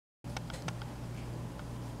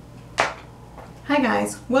Hi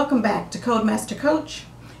guys, welcome back to Codemaster Coach,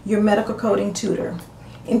 your medical coding tutor.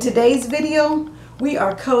 In today's video, we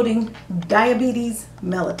are coding diabetes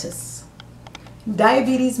mellitus.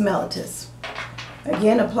 Diabetes mellitus.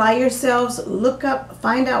 Again, apply yourselves, look up,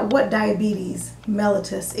 find out what diabetes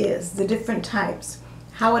mellitus is, the different types,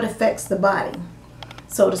 how it affects the body.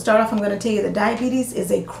 So to start off, I'm going to tell you that diabetes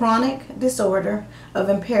is a chronic disorder of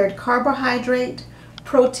impaired carbohydrate,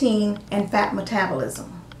 protein, and fat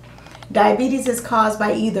metabolism. Diabetes is caused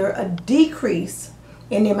by either a decrease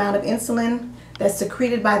in the amount of insulin that's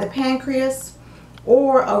secreted by the pancreas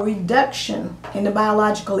or a reduction in the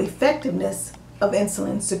biological effectiveness of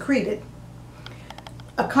insulin secreted.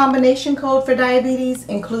 A combination code for diabetes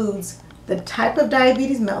includes the type of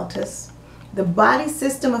diabetes mellitus, the body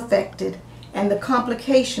system affected, and the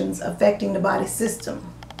complications affecting the body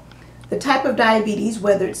system. The type of diabetes,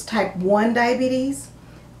 whether it's type 1 diabetes,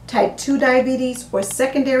 type 2 diabetes, or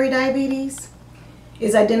secondary diabetes,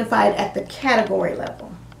 is identified at the category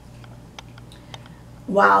level,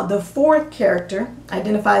 while the fourth character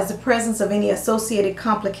identifies the presence of any associated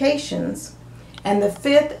complications, and the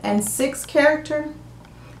fifth and sixth character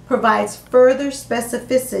provides further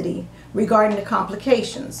specificity regarding the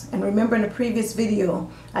complications. And remember, in the previous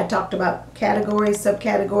video I talked about categories,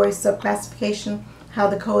 subcategories, subclassification, how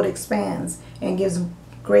the code expands and gives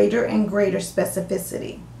greater and greater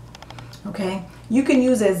specificity. Okay, you can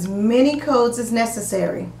use as many codes as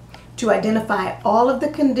necessary to identify all of the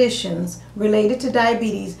conditions related to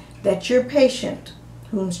diabetes that your patient,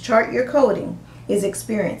 whose chart you're coding, is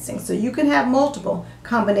experiencing. So you can have multiple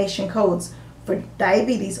combination codes for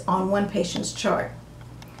diabetes on one patient's chart.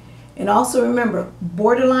 And also remember,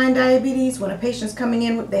 borderline diabetes, when a patient's coming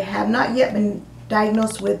in, they have not yet been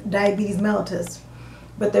diagnosed with diabetes mellitus,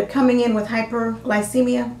 but they're coming in with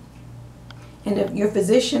hyperglycemia, and if your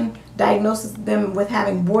physician diagnoses them with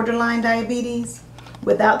having borderline diabetes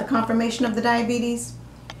without the confirmation of the diabetes,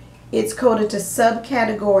 it's coded to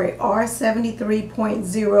subcategory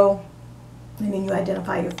R73.0, and then you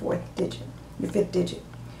identify your fifth digit.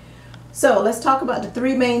 So let's talk about the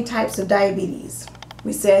three main types of diabetes.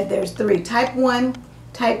 We said there's three: type 1,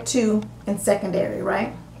 type 2, and secondary,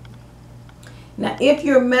 right? Now, if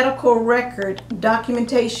your medical record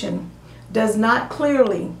documentation does not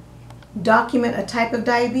clearly document a type of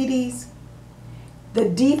diabetes, the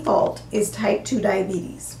default is type 2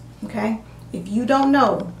 diabetes. Okay? If you don't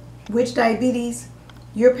know which diabetes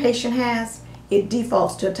your patient has, it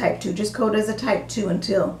defaults to a type 2. Just code as a type 2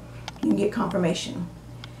 until you can get confirmation.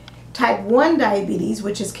 Type 1 diabetes,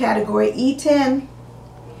 which is category E10,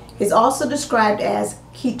 is also described as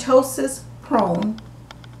ketosis prone,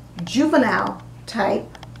 juvenile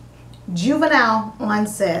type, juvenile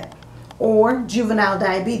onset, or juvenile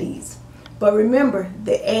diabetes. But remember,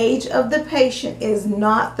 the age of the patient is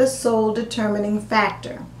not the sole determining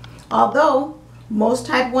factor. Although most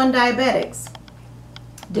type 1 diabetics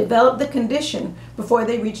develop the condition before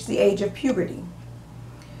they reach the age of puberty.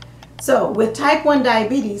 So with type 1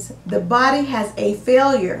 diabetes, the body has a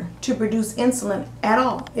failure to produce insulin at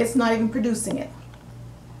all. It's not even producing it.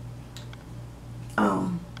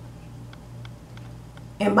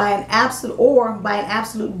 And by an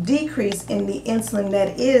absolute decrease in the insulin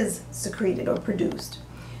that is secreted or produced.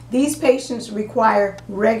 These patients require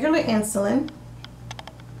regular insulin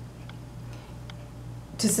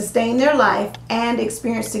to sustain their life and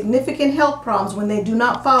experience significant health problems when they do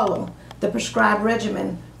not follow the prescribed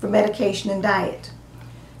regimen for medication and diet.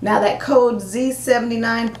 Now that code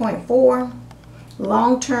Z79.4,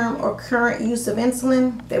 long-term or current use of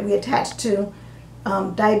insulin that we attach to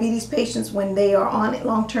diabetes patients when they are on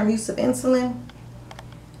long-term use of insulin,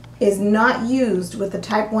 is not used with the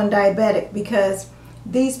type 1 diabetic because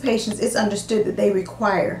these patients, it's understood that they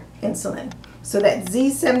require insulin. So that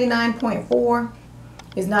Z79.4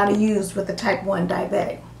 is not used with the type 1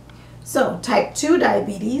 diabetic. So type 2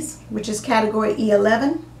 diabetes, which is category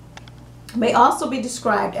E11, may also be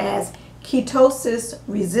described as ketosis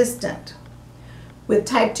resistant. With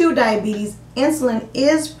type 2 diabetes, insulin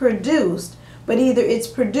is produced, but either it's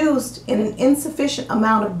produced in an insufficient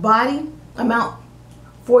amount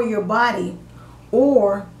for your body,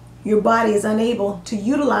 or your body is unable to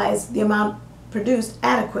utilize the amount produced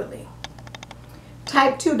adequately.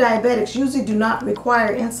 Type 2 diabetics usually do not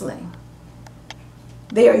require insulin.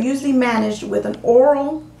 They are usually managed with an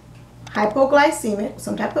oral hypoglycemic,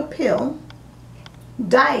 some type of pill,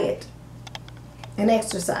 diet, and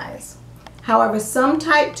exercise. However, some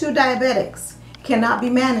type 2 diabetics cannot be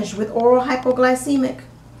managed with oral hypoglycemic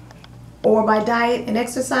or by diet and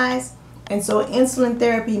exercise, and so insulin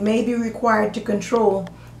therapy may be required to control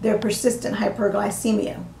their persistent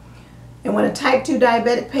hyperglycemia. And when a type 2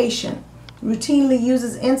 diabetic patient routinely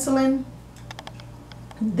uses insulin,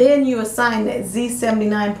 then you assign that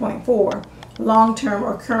Z79.4 long-term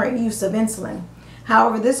or current use of insulin.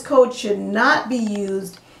 However, this code should not be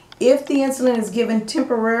used if the insulin is given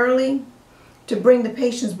temporarily to bring the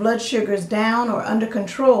patient's blood sugars down or under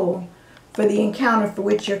control for the encounter for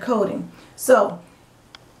which you're coding. So,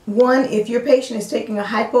 one, if your patient is taking a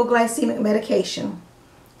hypoglycemic medication,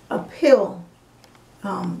 a pill,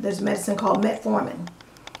 there's a medicine called metformin,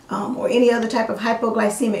 or any other type of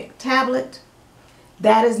hypoglycemic tablet,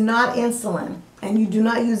 that is not insulin, and you do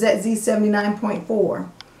not use that Z79.4.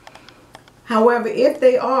 However, if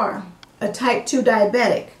they are a type 2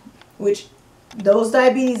 diabetic, which those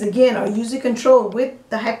diabetes, again, are usually controlled with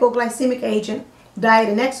the hypoglycemic agent, diet,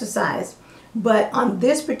 and exercise, but on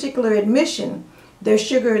this particular admission, their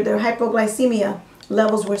sugar, their hypoglycemia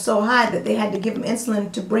levels were so high that they had to give them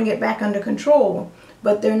insulin to bring it back under control,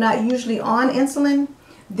 but they're not usually on insulin,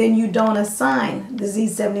 then you don't assign the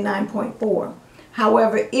Z79.4.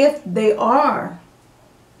 However, if they are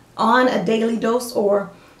on a daily dose, or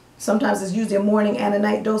sometimes it's usually a morning and a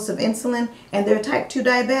night dose of insulin, and they're type 2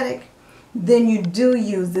 diabetic, then you do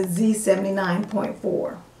use the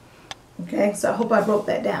Z79.4. Okay, so I hope I broke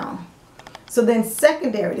that down. So then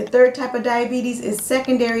secondary, the third type of diabetes is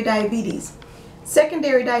secondary diabetes.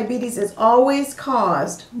 Secondary diabetes is always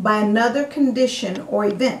caused by another condition or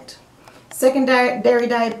event. Secondary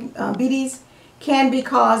diabetes can be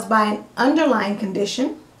caused by an underlying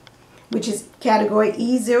condition, which is category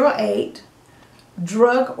E08,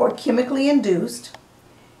 drug or chemically induced,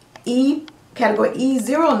 category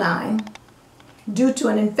E09, due to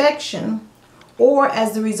an infection, or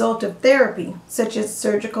as the result of therapy, such as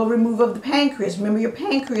surgical removal of the pancreas. Remember, your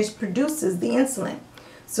pancreas produces the insulin.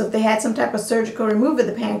 So if they had some type of surgical removal of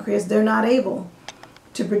the pancreas, they're not able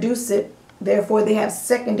to produce it. Therefore, they have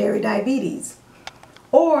secondary diabetes.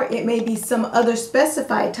 Or it may be some other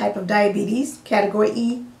specified type of diabetes, category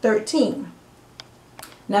E13.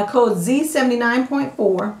 Now, code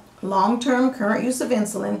Z79.4, long-term current use of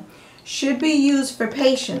insulin, should be used for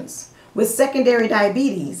patients with secondary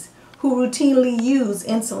diabetes who routinely use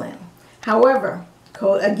insulin. However,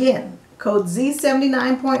 code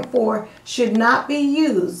Z79.4 should not be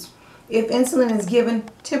used if insulin is given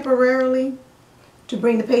temporarily to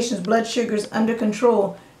bring the patient's blood sugars under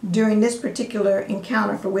control during this particular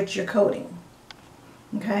encounter for which you're coding.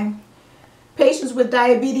 Okay? Patients with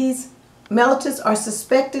diabetes mellitus are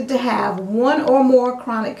suspected to have one or more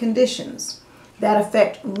chronic conditions that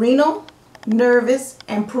affect renal, nervous,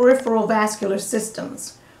 and peripheral vascular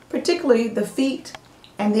systems, particularly the feet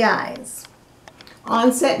and the eyes.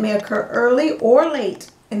 Onset may occur early or late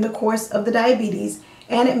in the course of the diabetes,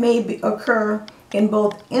 and it may occur in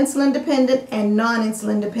both insulin-dependent and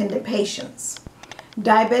non-insulin-dependent patients.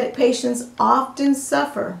 Diabetic patients often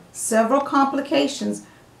suffer several complications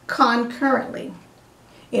concurrently,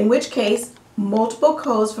 in which case multiple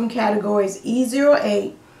codes from categories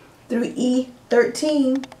E08 through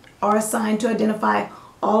E13 are assigned to identify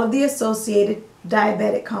all of the associated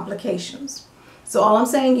diabetic complications. So all I'm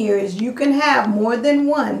saying here is you can have more than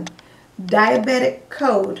one diabetic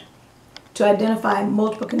code to identify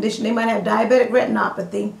multiple conditions. They might have diabetic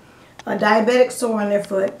retinopathy, a diabetic sore on their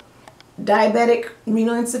foot, diabetic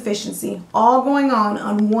renal insufficiency, all going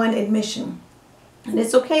on one admission. And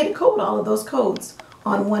it's okay to code all of those codes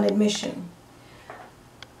on one admission.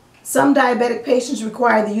 Some diabetic patients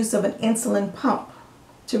require the use of an insulin pump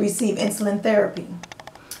to receive insulin therapy.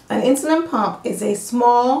 An insulin pump is a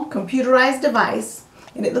small computerized device,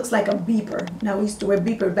 and it looks like a beeper. Now, we used to wear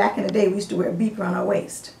beeper back in the day. We used to wear a beeper on our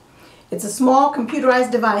waist. It's a small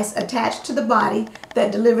computerized device attached to the body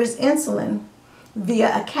that delivers insulin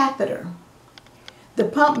via a catheter. The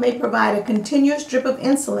pump may provide a continuous drip of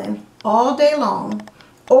insulin all day long,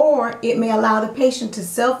 or it may allow the patient to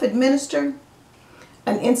self-administer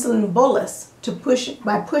an insulin bolus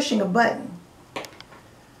by pushing a button.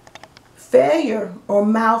 Failure or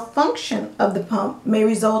malfunction of the pump may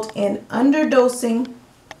result in underdosing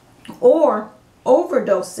or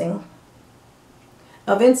overdosing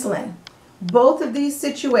of insulin. Both of these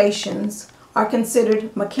situations are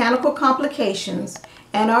considered mechanical complications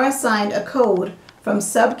and are assigned a code from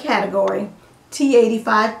subcategory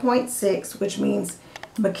T85.6, which means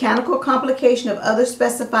mechanical complication of other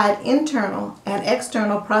specified internal and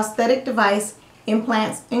external prosthetic device,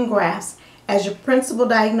 implants, and grafts as your principal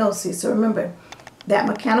diagnosis. So remember, that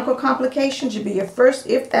mechanical complication should be your first,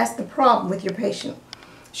 if that's the problem with your patient,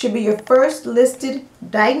 should be your first listed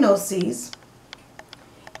diagnoses.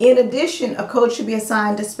 In addition, a code should be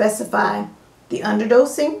assigned to specify the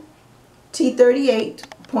underdosing,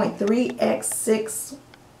 T38.3x6,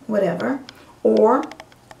 whatever, or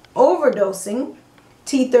overdosing,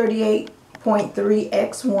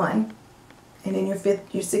 T38.3X1, and then your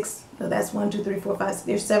sixth, so that's 1, 2, 3, 4, 5,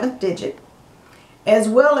 your seventh digit, as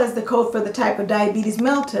well as the code for the type of diabetes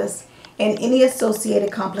mellitus and any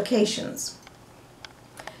associated complications.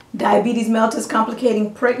 Diabetes mellitus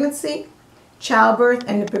complicating pregnancy, childbirth,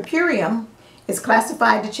 and the purpurium is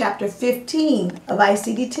classified to Chapter 15 of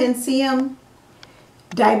ICD-10-CM.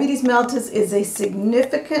 Diabetes mellitus is a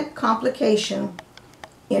significant complication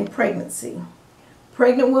in pregnancy.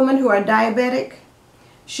 Pregnant women who are diabetic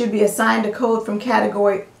should be assigned a code from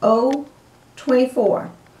category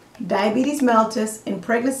O24, diabetes mellitus in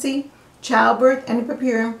pregnancy, childbirth, and the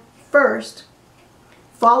purpurium first,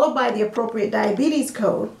 followed by the appropriate diabetes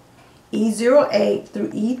code, E08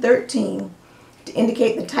 through E13, to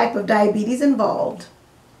indicate the type of diabetes involved.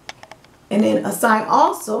 And then assign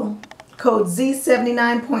also code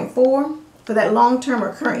Z79.4 for that long-term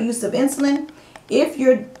or current use of insulin if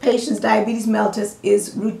your patient's diabetes mellitus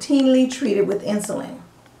is routinely treated with insulin.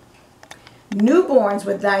 Newborns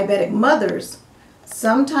with diabetic mothers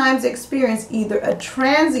sometimes experience either a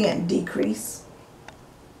transient decrease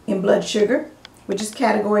in blood sugar, which is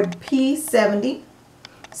category P70,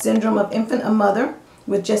 syndrome of infant and mother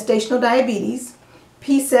with gestational diabetes,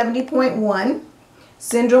 P70.1,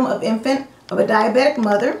 syndrome of infant of a diabetic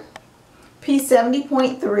mother,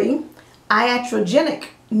 P70.3, iatrogenic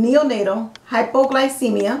neonatal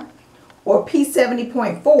hypoglycemia, or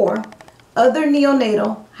P70.4, other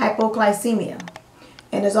neonatal hypoglycemia.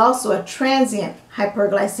 And there's also a transient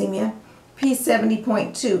hyperglycemia,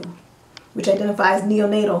 P70.2, which identifies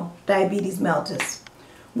neonatal diabetes mellitus.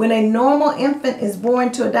 When a normal infant is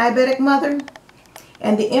born to a diabetic mother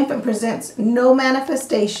and the infant presents no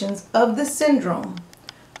manifestations of the syndrome,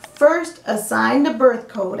 first assign the birth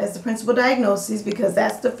code as the principal diagnosis, because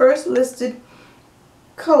that's the first listed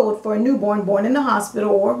code for a newborn born in the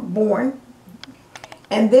hospital or born,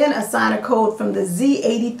 and then assign a code from the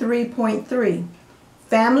Z83.3.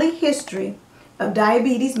 Family history of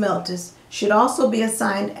diabetes mellitus should also be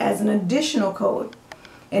assigned as an additional code.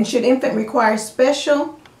 And should infant require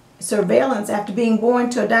special surveillance after being born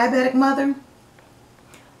to a diabetic mother,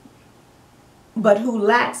 but who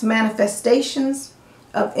lacks manifestations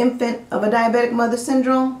of infant of a diabetic mother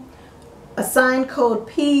syndrome, assign code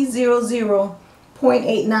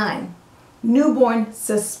P00.89. Newborn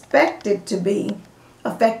suspected to be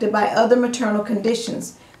affected by other maternal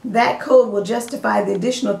conditions. That code will justify the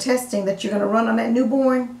additional testing that you're going to run on that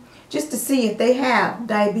newborn, just to see if they have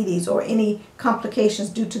diabetes or any complications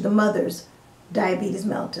due to the mother's diabetes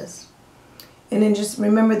mellitus. And then just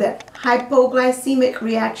remember that hypoglycemic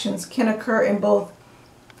reactions can occur in both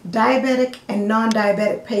diabetic and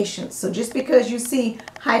non-diabetic patients. So just because you see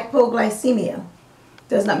hypoglycemia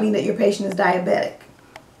does not mean that your patient is diabetic.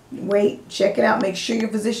 Wait, check it out. Make sure your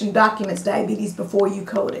physician documents diabetes before you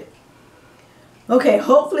code it. Okay,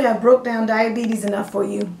 hopefully I broke down diabetes enough for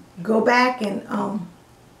you. Go back and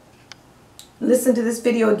listen to this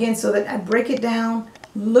video again so that I break it down.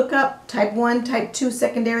 Look up type 1, type 2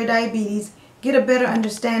 secondary diabetes. Get a better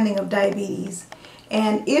understanding of diabetes.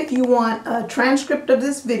 And if you want a transcript of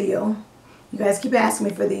this video, you guys keep asking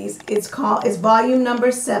me for these. It's volume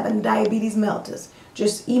number 7, Diabetes Mellitus.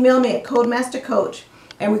 Just email me at CodemasterCoach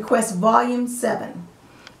and request volume 7.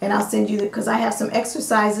 And I'll send you, because I have some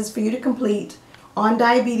exercises for you to complete on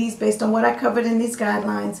diabetes based on what I covered in these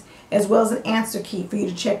guidelines, as well as an answer key for you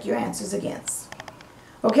to check your answers against.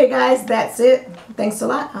 Okay guys, that's it. Thanks a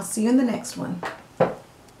lot. I'll see you in the next one.